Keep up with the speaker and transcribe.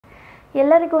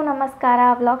ಎಲ್ಲರಿಗೂ ನಮಸ್ಕಾರ.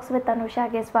 Vlogs with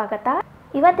ಅನುಷಾಗೆ ಸ್ವಾಗತ.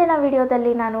 ಇವತ್ತಿನ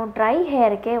ವಿಡಿಯೋದಲ್ಲಿ ನಾನು ಡ್ರೈ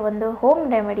ಹೇರ್ಗೆ ಒಂದು ಹೋಮ್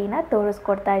ರೆಮಿಡಿನ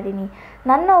ತೋರಿಸ್ಕೊಡ್ತಾ ಇದ್ದೀನಿ.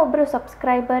 ನನ್ನ ಒಬ್ಬರು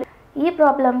ಸಬ್ಸ್ಕ್ರೈಬರ್ ಈ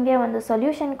ಪ್ರಾಬ್ಲಮ್ಗೆ ಒಂದು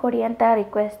ಸೊಲ್ಯೂಷನ್ ಕೊಡಿ ಅಂತ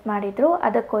ರಿಕ್ವೆಸ್ಟ್ ಮಾಡಿದ್ರು.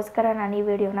 ಅದಕ್ಕೋಸ್ಕರ ನಾನು ಈ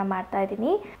ವಿಡಿಯೋನ ಮಾಡ್ತಾ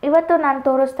ಇದ್ದೀನಿ. ಇವತ್ತು ನಾನು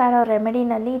ತೋರಿಸ್ತಾ ಇರೋ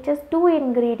ರೆಮಿಡಿನಲ್ಲಿ ಜಸ್ಟ್ 2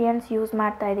 ಇಂಗ್ರೀಡಿಯೆಂಟ್ಸ್ ಯೂಸ್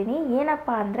ಮಾಡ್ತಾ ಇದ್ದೀನಿ. ಏನಪ್ಪ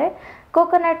ಅಂದರೆ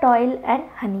coconut oil and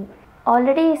honey.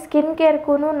 Already skin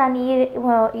ಕೇರ್ಗೂ ನಾನು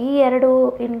ಈ 2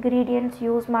 ಇಂಗ್ರೀಡಿಯೆಂಟ್ಸ್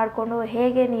ಯೂಸ್ ಮಾಡಿಕೊಂಡು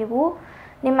ಹೇಗೆ ನೀವು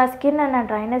ನಿಮ್ಮ ಸ್ಕಿನ್ನನ್ನು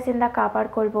ಡ್ರೈನೆಸ್ಸಿಂದ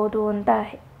ಕಾಪಾಡ್ಕೊಳ್ಬೋದು ಅಂತ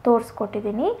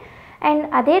ತೋರಿಸ್ಕೊಟ್ಟಿದ್ದೀನಿ. ಆ್ಯಂಡ್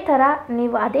ಅದೇ ಥರ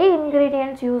ನೀವು ಅದೇ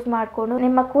ಇಂಗ್ರೀಡಿಯೆಂಟ್ಸ್ ಯೂಸ್ ಮಾಡಿಕೊಂಡು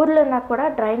ನಿಮ್ಮ ಕೂದಲನ್ನು ಕೂಡ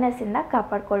ಡ್ರೈನೆಸ್ಸಿಂದ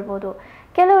ಕಾಪಾಡ್ಕೊಳ್ಬೋದು.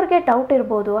 ಕೆಲವ್ರಿಗೆ ಡೌಟ್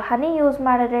ಇರ್ಬೋದು, ಹನಿ ಯೂಸ್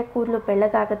ಮಾಡಿದ್ರೆ ಕೂದಲು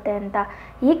ಬೆಳ್ಳಗಾಗುತ್ತೆ ಅಂತ.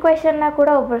 ಈ ಕ್ವೆಶನ್ನ ಕೂಡ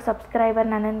ಒಬ್ಬರು ಸಬ್ಸ್ಕ್ರೈಬರ್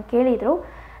ನನ್ನನ್ನು ಕೇಳಿದರು.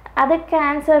 ಅದಕ್ಕೆ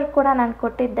ಆನ್ಸರ್ ಕೂಡ ನಾನು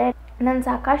ಕೊಟ್ಟಿದ್ದೆ. ನಾನು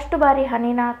ಸಾಕಷ್ಟು ಬಾರಿ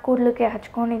ಹನಿನ ಕೂದಲಿಗೆ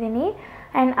ಹಚ್ಕೊಂಡಿದ್ದೀನಿ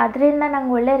ಆ್ಯಂಡ್ ಅದರಿಂದ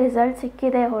ನಂಗೆ ಒಳ್ಳೆ ರಿಸಲ್ಟ್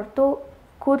ಸಿಕ್ಕಿದೆ ಹೊರತು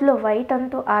ಕೂದಲು ವೈಟ್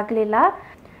ಅಂತೂ ಆಗಲಿಲ್ಲ.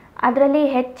 ಅದರಲ್ಲಿ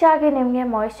ಹೆಚ್ಚಾಗಿ ನಿಮಗೆ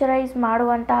ಮಾಯ್ಶ್ಚರೈಸ್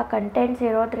ಮಾಡುವಂಥ ಕಂಟೆಂಟ್ಸ್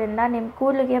ಇರೋದ್ರಿಂದ ನಿಮ್ಮ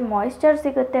ಕೂದಲಿಗೆ ಮಾಯ್ಶ್ಚರ್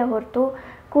ಸಿಗುತ್ತೆ ಹೊರತು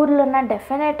ಕೂದಲನ್ನು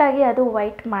ಡೆಫಿನೆಟಾಗಿ ಅದು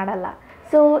ವೈಟ್ ಮಾಡಲ್ಲ.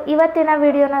 ಸೊ ಇವತ್ತಿನ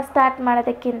ವಿಡಿಯೋನ ಸ್ಟಾರ್ಟ್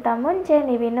ಮಾಡೋದಕ್ಕಿಂತ ಮುಂಚೆ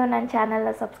ನೀವಿನ್ನೂ ನನ್ನ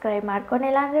ಚಾನಲ್ನ ಸಬ್ಸ್ಕ್ರೈಬ್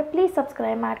ಮಾಡ್ಕೊಂಡಿಲ್ಲ ಅಂದರೆ ಪ್ಲೀಸ್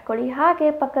ಸಬ್ಸ್ಕ್ರೈಬ್ ಮಾಡ್ಕೊಳ್ಳಿ. ಹಾಗೆ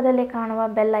ಪಕ್ಕದಲ್ಲಿ ಕಾಣುವ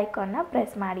ಬೆಲ್ ಐಕಾನ್ನ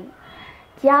ಪ್ರೆಸ್ ಮಾಡಿ.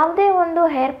 ಯಾವುದೇ ಒಂದು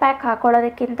ಹೇರ್ ಪ್ಯಾಕ್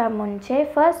ಹಾಕೊಳ್ಳೋದಕ್ಕಿಂತ ಮುಂಚೆ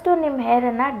ಫಸ್ಟು ನಿಮ್ಮ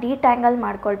ಹೇರನ್ನು ಡಿಟ್ಯಾಂಗಲ್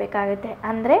ಮಾಡ್ಕೊಳ್ಬೇಕಾಗುತ್ತೆ,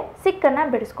 ಅಂದರೆ ಸಿಕ್ಕನ್ನು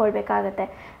ಬಿಡಿಸ್ಕೊಳ್ಬೇಕಾಗತ್ತೆ.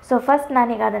 ಸೊ ಫಸ್ಟ್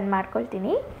ನಾನೀಗ ಅದನ್ನು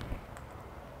ಮಾಡ್ಕೊಳ್ತೀನಿ.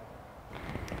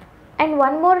 ಆ್ಯಂಡ್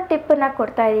ಒನ್ ಮೋರ್ ಟಿಪ್ಪನ್ನು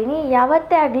ಕೊಡ್ತಾ ಇದ್ದೀನಿ.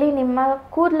 ಯಾವತ್ತೇ ಆಗಲಿ ನಿಮ್ಮ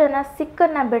ಕೂದಲನ್ನು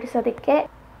ಸಿಕ್ಕನ್ನು ಬಿಡಿಸೋದಕ್ಕೆ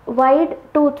ವೈಡ್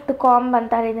ಟೂತ್ ಕಾಂಬ್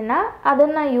ಅಂತಾರೆ ಇದನ್ನು,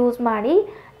 ಅದನ್ನು ಯೂಸ್ ಮಾಡಿ.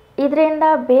 ಇದರಿಂದ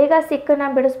ಬೇಗ ಸಿಕ್ಕನ್ನು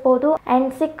ಬಿಡಿಸ್ಬೋದು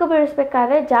ಆ್ಯಂಡ್ ಸಿಕ್ಕು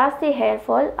ಬಿಡಿಸ್ಬೇಕಾದ್ರೆ ಜಾಸ್ತಿ ಹೇರ್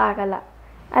ಫಾಲ್ ಆಗಲ್ಲ.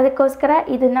 ಅದಕ್ಕೋಸ್ಕರ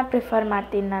ಇದನ್ನು ಪ್ರಿಫರ್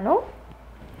ಮಾಡ್ತೀನಿ ನಾನು.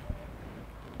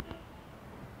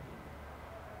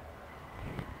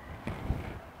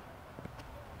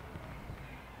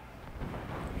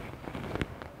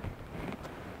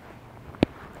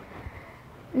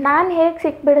 ನಾನು ಹೇಗೆ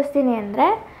ಸಿಕ್ಕು ಬಿಡಿಸ್ತೀನಿ ಅಂದರೆ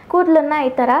ಕೂದಲನ್ನು ಈ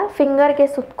ಥರ ಫಿಂಗರ್ಗೆ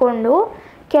ಸುತ್ತಕೊಂಡು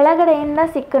ಕೆಳಗಡೆಯಿಂದ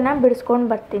ಸಿಕ್ಕನ್ನು ಬಿಡಿಸ್ಕೊಂಡು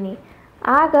ಬರ್ತೀನಿ.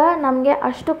 ಆಗ ನಮಗೆ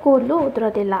ಅಷ್ಟು ಕೂದಲು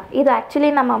ಉದುರೋದಿಲ್ಲ. ಇದು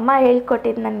ಆ್ಯಕ್ಚುಲಿ ನಮ್ಮಮ್ಮ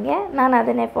ಹೇಳ್ಕೊಟ್ಟಿದ್ದು ನನಗೆ, ನಾನು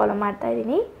ಅದನ್ನೇ ಫಾಲೋ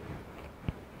ಮಾಡ್ತಾಯಿದ್ದೀನಿ.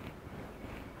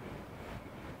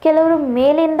 ಕೆಲವರು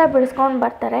ಮೇಲಿಂದ ಬಿಡಿಸ್ಕೊಂಡು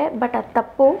ಬರ್ತಾರೆ, ಬಟ್ ಅದು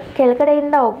ತಪ್ಪು.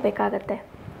 ಕೆಳಗಡೆಯಿಂದ ಹೋಗಬೇಕಾಗತ್ತೆ.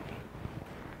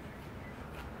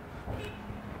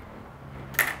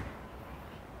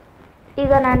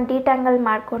 ಈಗ ನಾನು ಡಿಟ್ಯಾಂಗಲ್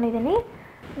ಮಾಡ್ಕೊಂಡಿದ್ದೀನಿ.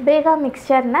 ಬೇಗ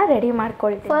ಮಿಕ್ಸ್ಚರ್ನ ರೆಡಿ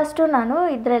ಮಾಡ್ಕೊಳ್ತೀನಿ. ಫಸ್ಟು ನಾನು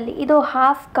ಇದು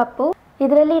 1/2 ಕಪ್ಪು.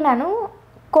 ಇದರಲ್ಲಿ ನಾನು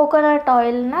ಕೋಕೋನಟ್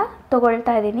ಆಯಿಲ್ನ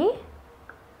ತೊಗೊಳ್ತಾ ಇದ್ದೀನಿ.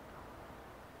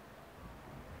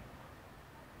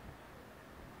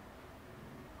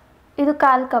 ಇದು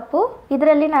 1/4 ಕಪ್ಪು.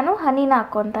 ಇದರಲ್ಲಿ ನಾನು ಹನಿನ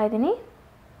ಹಾಕ್ಕೊತಾ ಇದ್ದೀನಿ.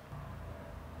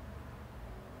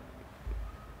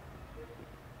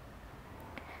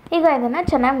 ಈಗ ಇದನ್ನು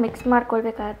ಚೆನ್ನಾಗಿ ಮಿಕ್ಸ್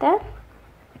ಮಾಡ್ಕೊಳ್ಬೇಕಾಗತ್ತೆ.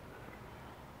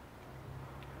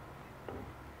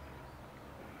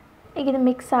 ಈಗ ಇದು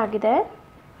ಮಿಕ್ಸ್ ಆಗಿದೆ.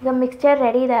 ಈಗ ಮಿಕ್ಸ್ಚರ್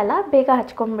ರೆಡಿ ಇದೆ ಅಲ್ಲ, ಬೇಗ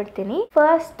ಹಚ್ಕೊಂಡ್ಬಿಡ್ತೀನಿ.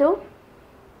 ಫಸ್ಟು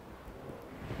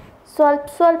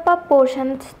ಸ್ವಲ್ಪ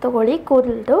ಪೋರ್ಷನ್ಸ್ ತೊಗೊಳ್ಳಿ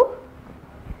ಕೂದಲದು.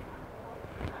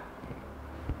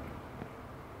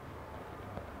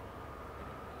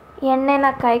 ಎಣ್ಣೆನ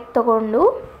ಕೈಗೆ ತಗೊಂಡು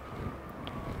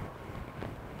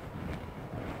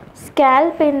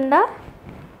ಸ್ಕ್ಯಾಲ್ಪಿಂದ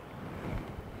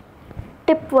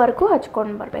ಟಿಪ್ವರೆಗೂ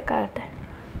ಹಚ್ಕೊಂಡು ಬರಬೇಕಾಗತ್ತೆ.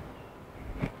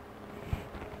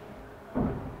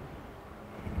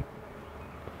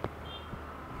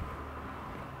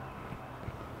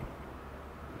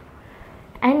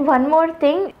 ಆ್ಯಂಡ್ ಒನ್ ಮೋರ್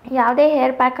ಥಿಂಗ್, ಯಾವುದೇ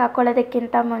ಹೇರ್ ಪ್ಯಾಕ್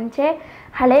ಹಾಕ್ಕೊಳ್ಳೋದಕ್ಕಿಂತ ಮುಂಚೆ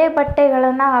ಹಳೆಯ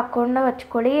ಬಟ್ಟೆಗಳನ್ನು ಹಾಕ್ಕೊಂಡು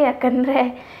ಹಚ್ಕೊಳ್ಳಿ. ಯಾಕಂದರೆ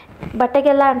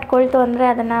ಬಟ್ಟೆಗೆಲ್ಲ ಅಂಟ್ಕೊಳ್ತು ಅಂದರೆ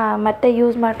ಅದನ್ನು ಮತ್ತೆ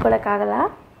ಯೂಸ್ ಮಾಡ್ಕೊಳ್ಳೋಕ್ಕಾಗಲ್ಲ.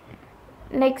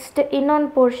 ನೆಕ್ಸ್ಟ್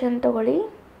ಇನ್ನೊಂದು ಪೋರ್ಷನ್ ತೊಗೊಳ್ಳಿ.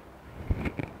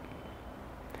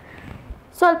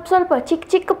 ಸ್ವಲ್ಪ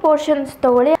ಚಿಕ್ಕ ಪೋರ್ಷನ್ಸ್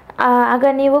ತೊಗೊಳ್ಳಿ. ಆಗ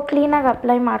ನೀವು ಕ್ಲೀನಾಗಿ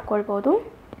ಅಪ್ಲೈ ಮಾಡ್ಕೊಳ್ಬೋದು.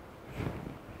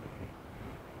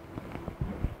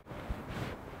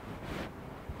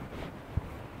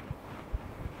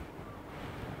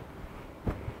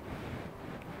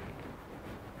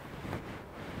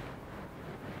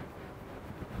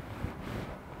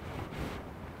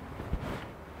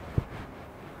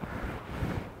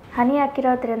 ಹನಿ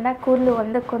ಹಾಕಿರೋದ್ರಿಂದ ಕೂದಲು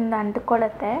ಒಂದಕ್ಕೊಂದು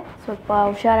ಅಂದ್ಕೊಳ್ಳುತ್ತೆ. ಸ್ವಲ್ಪ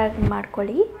ಹುಷಾರಾಗಿ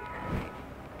ಮಾಡ್ಕೊಳ್ಳಿ.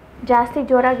 ಜಾಸ್ತಿ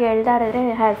ಜೋರಾಗಿ ಎಳ್ದಾಡಿದ್ರೆ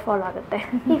ಹೇರ್ ಫಾಲ್ ಆಗುತ್ತೆ.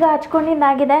 ಈಗ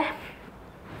ಹಚ್ಕೊಂಡಿದ್ದಾಗಿದೆ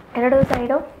 2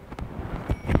 ಸೈಡು.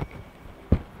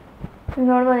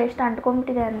 ನೋಡ್ಬೋದು ಎಷ್ಟು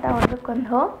ಅಂಟ್ಕೊಂಬಿಟ್ಟಿದೆ ಅಂತ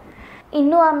ಒಂದಕ್ಕೊಂದು.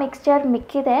 ಇನ್ನೂ ಆ ಮಿಕ್ಸ್ಚರ್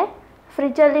ಮಿಕ್ಕಿದೆ.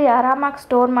 ಫ್ರಿಜ್ಜಲ್ಲಿ ಆರಾಮಾಗಿ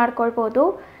ಸ್ಟೋರ್ ಮಾಡ್ಕೊಳ್ಬೋದು.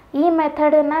 ಈ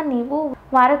ಮೆಥಡನ್ನು ನೀವು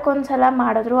ವಾರಕ್ಕೊಂದು ಸಲ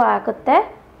ಮಾಡಿದ್ರೂ ಆಗುತ್ತೆ.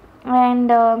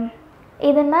 ಆ್ಯಂಡ್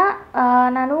ಇದನ್ನು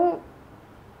ನಾನು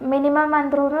ಮಿನಿಮಮ್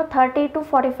ಅಂದ್ರೂ 30 to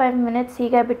 45 ಮಿನಿಟ್ಸ್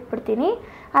ಹೀಗೆ ಬಿಟ್ಬಿಡ್ತೀನಿ.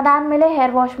 ಅದಾದಮೇಲೆ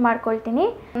ಹೇರ್ ವಾಶ್ ಮಾಡ್ಕೊಳ್ತೀನಿ.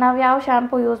 ನಾವು ಯಾವ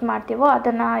ಶ್ಯಾಂಪು ಯೂಸ್ ಮಾಡ್ತೀವೋ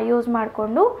ಅದನ್ನು ಯೂಸ್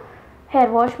ಮಾಡಿಕೊಂಡು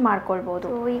ಹೇರ್ ವಾಶ್ ಮಾಡ್ಕೊಳ್ಬೋದು.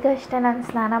 ಈಗಷ್ಟೇ ನಾನು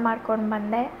ಸ್ನಾನ ಮಾಡ್ಕೊಂಡು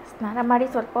ಬಂದೆ. ಸ್ನಾನ ಮಾಡಿ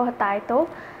ಸ್ವಲ್ಪ ಹೊತ್ತಾಯಿತು.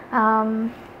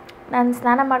 ನಾನು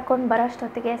ಸ್ನಾನ ಮಾಡ್ಕೊಂಡು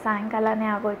ಬರೋಷ್ಟೊತ್ತಿಗೆ ಸಾಯಂಕಾಲನೇ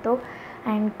ಆಗೋಯಿತು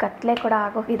ಆ್ಯಂಡ್ ಕತ್ಲೆ ಕೂಡ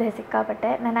ಆಗೋಗಿದೆ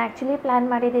ಸಿಕ್ಕಾಪಟ್ಟೆ. ನಾನು ಆ್ಯಕ್ಚುಲಿ ಪ್ಲ್ಯಾನ್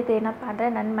ಮಾಡಿದ್ದು ಏನಪ್ಪ ಅಂದರೆ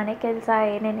ನನ್ನ ಮನೆ ಕೆಲಸ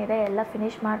ಏನೇನಿದೆ ಎಲ್ಲ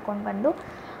ಫಿನಿಷ್ ಮಾಡ್ಕೊಂಡು ಬಂದು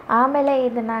ಆಮೇಲೆ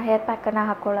ಇದನ್ನು ಹೇರ್ ಪ್ಯಾಕನ್ನು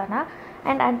ಹಾಕ್ಕೊಳ್ಳೋಣ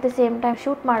and at the same time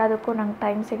shoot ಮಾಡೋದಕ್ಕೂ ನಂಗೆ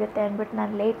ಟೈಮ್ ಸಿಗುತ್ತೆ ಅಂದ್ಬಿಟ್ಟು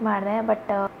ನಾನು ಲೇಟ್ ಮಾಡಿದೆ.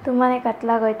 ಬಟ್ ತುಂಬಾ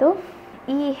ಕತ್ಲಾಗೋಯ್ತು.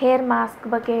 ಈ ಹೇರ್ ಮಾಸ್ಕ್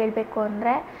ಬಗ್ಗೆ ಹೇಳಬೇಕು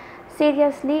ಅಂದರೆ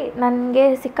ಸೀರಿಯಸ್ಲಿ ನನಗೆ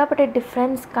ಸಿಕ್ಕಾಪಟ್ಟೆ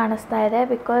ಡಿಫ್ರೆನ್ಸ್ ಕಾಣಿಸ್ತಾ ಇದೆ.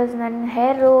 ಬಿಕಾಸ್ ನನ್ನ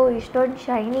ಹೇರು ಇಷ್ಟೊಂದು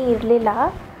ಶೈನಿ ಇರಲಿಲ್ಲ.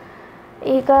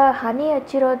 ಈಗ ಹನಿ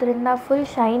ಹಚ್ಚಿರೋದ್ರಿಂದ ಫುಲ್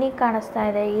ಶೈನಿ ಕಾಣಿಸ್ತಾ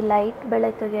ಇದೆ ಈ ಲೈಟ್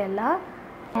ಬೆಳಕಿಗೆಲ್ಲ.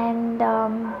 ಆ್ಯಂಡ್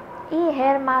ಈ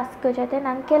ಹೇರ್ ಮಾಸ್ಕ್ ಜೊತೆ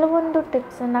ನಾನು ಕೆಲವೊಂದು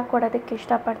ಟಿಪ್ಸನ್ನು ಕೊಡೋದಕ್ಕೆ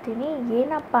ಇಷ್ಟಪಡ್ತೀನಿ.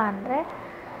 ಏನಪ್ಪ ಅಂದರೆ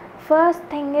first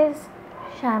thing is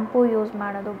shampoo use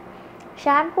ಮಾಡೋದು.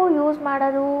 ಶ್ಯಾಂಪೂ ಯೂಸ್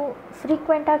ಮಾಡೋದು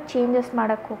ಫ್ರೀಕ್ವೆಂಟಾಗಿ ಚೇಂಜಸ್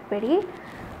ಮಾಡೋಕ್ಕೆ ಹೋಗಬೇಡಿ.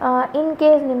 ಇನ್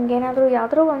ಕೇಸ್ ನಿಮಗೇನಾದರೂ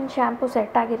ಯಾವುದೋ ಒಂದು ಶ್ಯಾಂಪೂ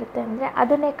ಸೆಟ್ ಆಗಿರುತ್ತೆ ಅಂದರೆ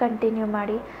ಅದನ್ನೇ ಕಂಟಿನ್ಯೂ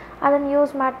ಮಾಡಿ. ಅದನ್ನು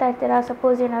ಯೂಸ್ ಮಾಡ್ತಾ ಇರ್ತೀರ.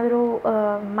 ಸಪೋಸ್ ಏನಾದರೂ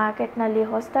ಮಾರ್ಕೆಟ್ನಲ್ಲಿ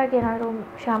ಹೊಸದಾಗಿ ಏನಾದರೂ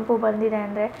ಶ್ಯಾಂಪೂ ಬಂದಿದೆ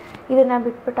ಅಂದರೆ ಇದನ್ನು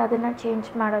ಬಿಟ್ಬಿಟ್ಟು ಅದನ್ನು ಚೇಂಜ್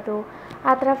ಮಾಡೋದು,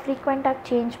 ಆ ಥರ ಫ್ರೀಕ್ವೆಂಟಾಗಿ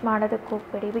ಚೇಂಜ್ ಮಾಡೋದಕ್ಕೆ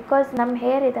ಹೋಗಬೇಡಿ. ಬಿಕಾಸ್ ನಮ್ಮ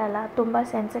ಹೇರ್ ಇದೆಲ್ಲ ತುಂಬ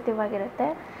ಸೆನ್ಸಿಟಿವ್ ಆಗಿರುತ್ತೆ.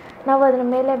 ನಾವು ಅದ್ರ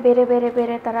ಮೇಲೆ ಬೇರೆ ಬೇರೆ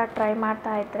ಬೇರೆ ಥರ ಟ್ರೈ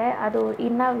ಮಾಡ್ತಾ ಇದ್ದರೆ ಅದು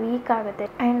ಇನ್ನೂ ವೀಕ್ ಆಗುತ್ತೆ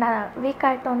ಆ್ಯಂಡ್ ವೀಕ್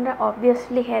ಆಯಿತು ಅಂದರೆ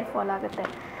ಆಬ್ವಿಯಸ್ಲಿ ಹೇರ್ ಫಾಲ್ ಆಗುತ್ತೆ.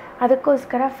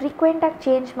 ಅದಕ್ಕೋಸ್ಕರ ಫ್ರೀಕ್ವೆಂಟಾಗಿ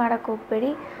ಚೇಂಜ್ ಮಾಡೋಕ್ಕೆ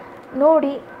ಹೋಗಬೇಡಿ.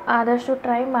 ನೋಡಿ ಆದಷ್ಟು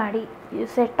ಟ್ರೈ ಮಾಡಿ.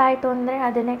 ಸೆಟ್ ಆಯಿತು ಅಂದರೆ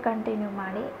ಅದನ್ನೇ ಕಂಟಿನ್ಯೂ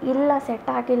ಮಾಡಿ. ಇಲ್ಲ ಸೆಟ್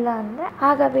ಆಗಿಲ್ಲ ಅಂದರೆ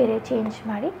ಆಗ ಬೇರೆ ಚೇಂಜ್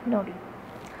ಮಾಡಿ ನೋಡಿ.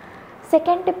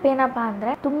 ಸೆಕೆಂಡ್ ಟಿಪ್ ಏನಪ್ಪ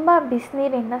ಅಂದರೆ ತುಂಬ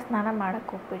ಬಿಸಿನೀರಿಂದ ಸ್ನಾನ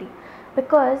ಮಾಡೋಕ್ಕೆ ಹೋಗಬೇಡಿ.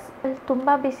 ಬಿಕಾಸ್ ತುಂಬ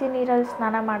ಬಿಸಿ ನೀರಲ್ಲಿ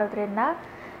ಸ್ನಾನ ಮಾಡೋದ್ರಿಂದ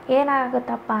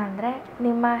ಏನಾಗುತ್ತಪ್ಪ ಅಂದರೆ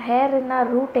ನಿಮ್ಮ ಹೇರಿನ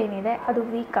ರೂಟ್ ಏನಿದೆ ಅದು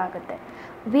ವೀಕ್ ಆಗುತ್ತೆ.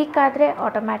 ವೀಕ್ ಆದರೆ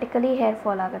ಆಟೋಮ್ಯಾಟಿಕಲಿ ಹೇರ್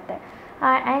ಫಾಲ್ ಆಗುತ್ತೆ.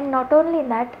 ಆ್ಯಂಡ್ ನಾಟ್ ಓನ್ಲಿ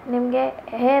ದ್ಯಾಟ್, ನಿಮಗೆ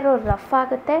ಹೇರು ರಫ್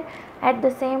ಆಗುತ್ತೆ, at the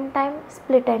same time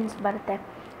split ends ಬರುತ್ತೆ.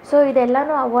 ಸೊ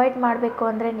ಇದೆಲ್ಲನೂ ಅವಾಯ್ಡ್ ಮಾಡಬೇಕು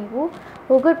ಅಂದರೆ ನೀವು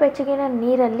ಉಗುರು ಬೆಚ್ಚಗಿನ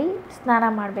ನೀರಲ್ಲಿ ಸ್ನಾನ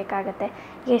ಮಾಡಬೇಕಾಗತ್ತೆ.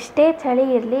 ಎಷ್ಟೇ ಚಳಿ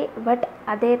ಇರಲಿ, ಬಟ್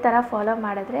ಅದೇ ಥರ ಫಾಲೋ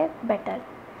ಮಾಡಿದ್ರೆ ಬೆಟರ್.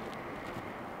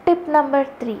 ಟಿಪ್ ನಂಬರ್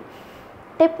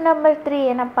 3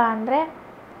 ಏನಪ್ಪ ಅಂದರೆ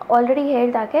ಆಲ್ರೆಡಿ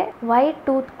ಹೇಳಿದಾಗೆ ವೈಟ್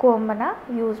ಟೂತ್ ಕೋಂಬನ್ನು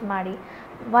ಯೂಸ್ ಮಾಡಿ.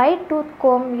 ವೈಟ್ ಟೂತ್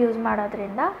ಕೋಂಬ್ ಯೂಸ್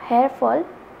ಮಾಡೋದ್ರಿಂದ ಹೇರ್ ಫಾಲ್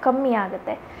ಕಮ್ಮಿ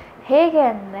ಆಗುತ್ತೆ. ಹೇಗೆ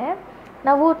ಅಂದರೆ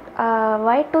ನಾವು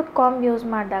ವೈಟ್ ಟೂತ್ ಕಾಂಬ್ ಯೂಸ್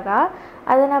ಮಾಡಿದಾಗ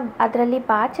ಅದರಲ್ಲಿ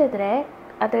ಬಾಚಿದ್ರೆ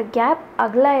ಅದರ ಗ್ಯಾಪ್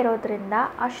ಅಗಲ ಇರೋದ್ರಿಂದ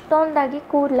ಅಷ್ಟೊಂದಾಗಿ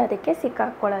ಕೂದಲು ಅದಕ್ಕೆ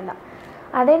ಸಿಕ್ಕಾಕ್ಕೊಳ್ಳಲ್ಲ.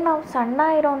 ಅದೇ ನಾವು ಸಣ್ಣ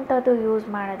ಇರೋವಂಥದ್ದು ಯೂಸ್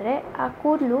ಮಾಡಿದ್ರೆ ಆ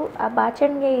ಕೂದಲು ಆ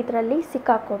ಬಾಚಣಿಗೆ ಇದರಲ್ಲಿ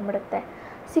ಸಿಕ್ಕಾಕ್ಕೊಂಡ್ಬಿಡುತ್ತೆ.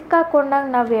 ಸಿಕ್ಕಾಕ್ಕೊಂಡಾಗ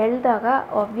ನಾವು ಎಳೆದಾಗ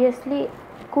ಆಬ್ವಿಯಸ್ಲಿ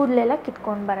ಕೂದಲೆಲ್ಲ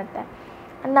ಕಿತ್ಕೊಂಡು ಬರುತ್ತೆ.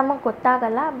 ನಮಗೆ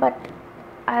ಗೊತ್ತಾಗಲ್ಲ, ಬಟ್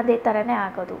ಅದೇ ಥರನೇ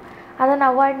ಆಗೋದು. ಅದನ್ನು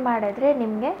ಅವಾಯ್ಡ್ ಮಾಡಿದ್ರೆ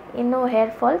ನಿಮಗೆ ಇನ್ನೂ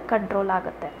ಹೇರ್ ಫಾಲ್ ಕಂಟ್ರೋಲ್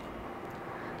ಆಗುತ್ತೆ.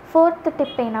 ಫೋರ್ತ್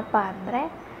ಟಿಪ್ ಏನಪ್ಪ ಅಂದರೆ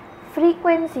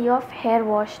ಫ್ರೀಕ್ವೆನ್ಸಿ ಆಫ್ ಹೇರ್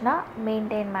ವಾಶ್ನ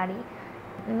ಮೇಂಟೈನ್ ಮಾಡಿ.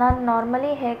 ನಾನು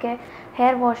ನಾರ್ಮಲಿ ಹೇಗೆ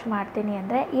ಹೇರ್ ವಾಶ್ ಮಾಡ್ತೀನಿ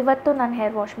ಅಂದರೆ ಇವತ್ತು ನಾನು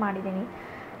ಹೇರ್ ವಾಶ್ ಮಾಡಿದ್ದೀನಿ,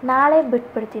 ನಾಳೆ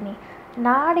ಬಿಟ್ಬಿಡ್ತೀನಿ.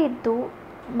 ನಾಡಿದ್ದು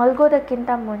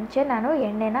ಮಲ್ಗೋದಕ್ಕಿಂತ ಮುಂಚೆ ನಾನು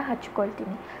ಎಣ್ಣೆನ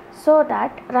ಹಚ್ಕೊಳ್ತೀನಿ. ಸೊ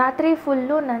ದ್ಯಾಟ್ ರಾತ್ರಿ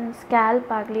ಫುಲ್ಲು ನನ್ನ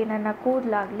ಸ್ಕ್ಯಾಲ್ಪ್ ಆಗಲಿ ನನ್ನ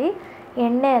ಕೂದಲಾಗಲಿ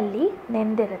ಎಣ್ಣೆಯಲ್ಲಿ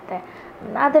ನೆಂದಿರುತ್ತೆ.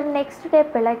 ಅದರ ನೆಕ್ಸ್ಟ್ ಡೇ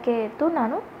ಬೆಳಗ್ಗೆ ಎದ್ದು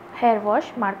ನಾನು ಹೇರ್ ವಾಶ್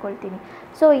ಮಾಡ್ಕೊಳ್ತೀನಿ.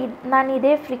 ಸೊ ನಾನು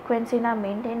ಇದೇ ಫ್ರೀಕ್ವೆನ್ಸಿನ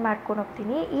ಮೇಂಟೈನ್ ಮಾಡ್ಕೊಂಡು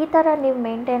ಹೋಗ್ತೀನಿ. ಈ ಥರ ನೀವು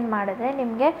ಮೇಂಟೈನ್ ಮಾಡಿದ್ರೆ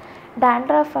ನಿಮಗೆ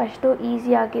ಡ್ಯಾಂಡ್ರಫ್ ಅಷ್ಟು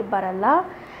ಈಸಿಯಾಗಿ ಬರಲ್ಲ.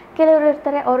 ಕೆಲವರು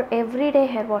ಇರ್ತಾರೆ, ಅವರು ಎವ್ರಿ ಡೇ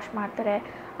ಹೇರ್ ವಾಶ್ ಮಾಡ್ತಾರೆ,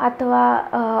 ಅಥವಾ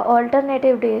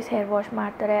ಆಲ್ಟರ್ನೇಟಿವ್ ಡೇಸ್ ಹೇರ್ ವಾಶ್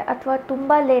ಮಾಡ್ತಾರೆ, ಅಥವಾ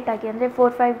ತುಂಬ ಲೇಟಾಗಿ ಅಂದರೆ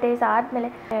 4-5 ಡೇಸ್ ಆದಮೇಲೆ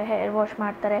ಹೇರ್ ವಾಶ್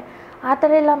ಮಾಡ್ತಾರೆ. ಆ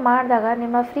ಥರ ಎಲ್ಲ ಮಾಡಿದಾಗ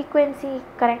ನಿಮ್ಮ ಫ್ರೀಕ್ವೆನ್ಸಿ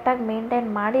ಕರೆಕ್ಟಾಗಿ ಮೇಂಟೈನ್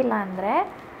ಮಾಡಿಲ್ಲ ಅಂದರೆ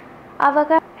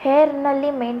ಆವಾಗ ಹೇರ್ನಲ್ಲಿ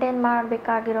ಮೇಂಟೈನ್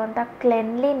ಮಾಡಬೇಕಾಗಿರೋಂಥ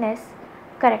ಕ್ಲೆನ್ಲಿನೆಸ್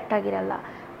ಕರೆಕ್ಟಾಗಿರಲ್ಲ.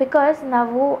 ಬಿಕಾಸ್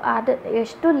ನಾವು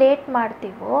ಎಷ್ಟು ಲೇಟ್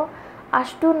ಮಾಡ್ತೀವೋ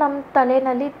ಅಷ್ಟು ನಮ್ಮ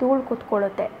ತಲೆಯಲ್ಲಿ ಧೂಳು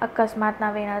ಕೂತ್ಕೊಳ್ಳುತ್ತೆ. ಅಕಸ್ಮಾತ್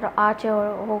ನಾವೇನಾದರೂ ಆಚೆ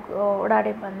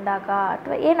ಓಡಾಡಿ ಬಂದಾಗ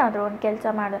ಅಥವಾ ಏನಾದರೂ ಒಂದು ಕೆಲಸ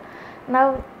ಮಾಡಿದಾಗ,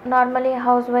 ನಾವು ನಾರ್ಮಲಿ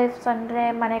ಹೌಸ್ ವೈಫ್ಸ್ ಅಂದರೆ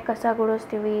ಮನೆ ಕಸ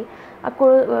ಗುಡಿಸ್ತೀವಿ.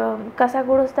 ಕಸ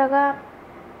ಗುಡಿಸ್ದಾಗ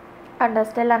ಆ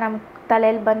ಡಸ್ಟೆಲ್ಲ ನಮ್ಮ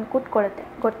ತಲೆಯಲ್ಲಿ ಬಂದು ಕೂತ್ಕೊಳ್ಳುತ್ತೆ,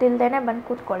 ಗೊತ್ತಿಲ್ಲದೇ ಬಂದು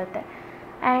ಕೂತ್ಕೊಳ್ಳುತ್ತೆ.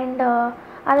 ಆ್ಯಂಡ್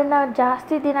ಅದನ್ನು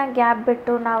ಜಾಸ್ತಿ ದಿನ ಗ್ಯಾಪ್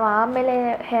ಬಿಟ್ಟು ನಾವು ಆಮೇಲೆ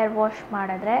ಹೇರ್ ವಾಶ್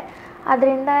ಮಾಡಿದ್ರೆ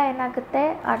ಅದರಿಂದ ಏನಾಗುತ್ತೆ,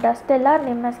 ಆ ಡಸ್ಟೆಲ್ಲ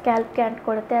ನಿಮ್ಮ ಸ್ಕ್ಯಾಲ್ಪ್ಗೆ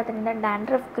ಅಂಟ್ಕೊಳ್ಳುತ್ತೆ. ಅದರಿಂದ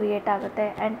ಡ್ಯಾಂಡ್ರಫ್ ಕ್ರಿಯೇಟ್ ಆಗುತ್ತೆ.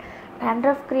 ಆ್ಯಂಡ್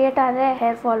ಡ್ಯಾಂಡ್ರಫ್ ಕ್ರಿಯೇಟ್ ಆದರೆ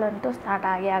ಹೇರ್ ಫಾಲ್ ಅಂತೂ ಸ್ಟಾರ್ಟ್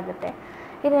ಆಗೇ ಆಗುತ್ತೆ.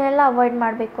 ಇದನ್ನೆಲ್ಲ ಅವಾಯ್ಡ್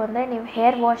ಮಾಡಬೇಕು ಅಂದರೆ ನೀವು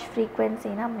ಹೇರ್ ವಾಶ್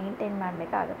ಫ್ರೀಕ್ವೆನ್ಸಿನ ಮೇಂಟೈನ್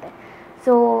ಮಾಡಬೇಕಾಗುತ್ತೆ.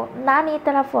 ಸೊ ನಾನು ಈ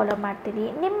ಥರ ಫಾಲೋ ಮಾಡ್ತೀನಿ.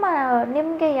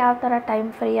 ನಿಮಗೆ ಯಾವ ಥರ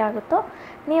ಟೈಮ್ ಫ್ರೀ ಆಗುತ್ತೋ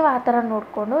ನೀವು ಆ ಥರ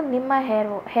ನೋಡಿಕೊಂಡು ನಿಮ್ಮ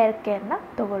ಹೇರ್ ಕೇರ್ನ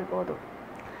ತೊಗೊಳ್ಬೋದು.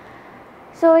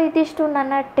 ಸೊ ಇದಿಷ್ಟು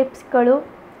ನನ್ನ ಟಿಪ್ಸ್ಗಳು.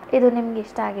 ಇದು ನಿಮ್ಗೆ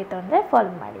ಇಷ್ಟ ಆಗಿತ್ತು ಅಂದರೆ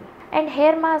ಫಾಲೋ ಮಾಡಿ. ಆ್ಯಂಡ್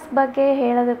ಹೇರ್ ಮಾಸ್ಕ್ ಬಗ್ಗೆ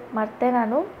ಹೇಳೋದಕ್ಕೆ ಮತ್ತೆ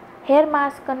ನಾನು ಹೇರ್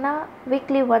ಮಾಸ್ಕನ್ನು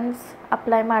ವೀಕ್ಲಿ ಒನ್ಸ್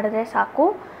ಅಪ್ಲೈ ಮಾಡಿದ್ರೆ ಸಾಕು.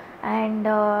 ಆ್ಯಂಡ್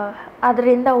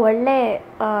ಅದರಿಂದ ಒಳ್ಳೆ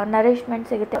ನರಿಷ್ಮೆಂಟ್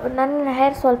ಸಿಗುತ್ತೆ. ನನ್ನ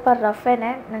ಹೇರ್ ಸ್ವಲ್ಪ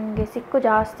ರಫೇನೆ, ನನಗೆ ಸಿಕ್ಕು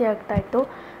ಜಾಸ್ತಿ ಆಗ್ತಾಯಿತ್ತು.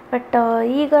 ಬಟ್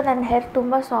ಈಗ ನನ್ನ ಹೇರ್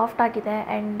ತುಂಬ ಸಾಫ್ಟ್ ಆಗಿದೆ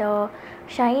ಆ್ಯಂಡ್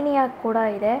ಶೈನಿಯಾಗಿ ಕೂಡ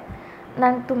ಇದೆ.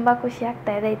 ನಂಗೆ ತುಂಬ ಖುಷಿ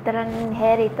ಆಗ್ತಾಯಿದೆ ಈ ಥರ ನನ್ನ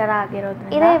ಹೇರ್ ಈ ಥರ ಆಗಿರೋದು.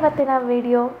 ಇದೇ ಇವತ್ತಿನ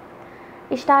ವಿಡಿಯೋ.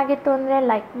 ಇಷ್ಟ ಆಗಿತ್ತು ಅಂದರೆ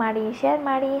ಲೈಕ್ ಮಾಡಿ, ಶೇರ್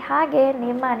ಮಾಡಿ, ಹಾಗೆ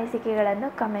ನಿಮ್ಮ ಅನಿಸಿಕೆಗಳನ್ನು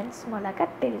ಕಮೆಂಟ್ಸ್ ಮೂಲಕ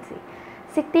ತಿಳಿಸಿ.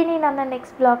 ಸಿಗ್ತೀನಿ ನನ್ನ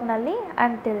ನೆಕ್ಸ್ಟ್ ಬ್ಲಾಗ್ನಲ್ಲಿ.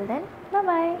 Until then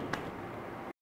bye.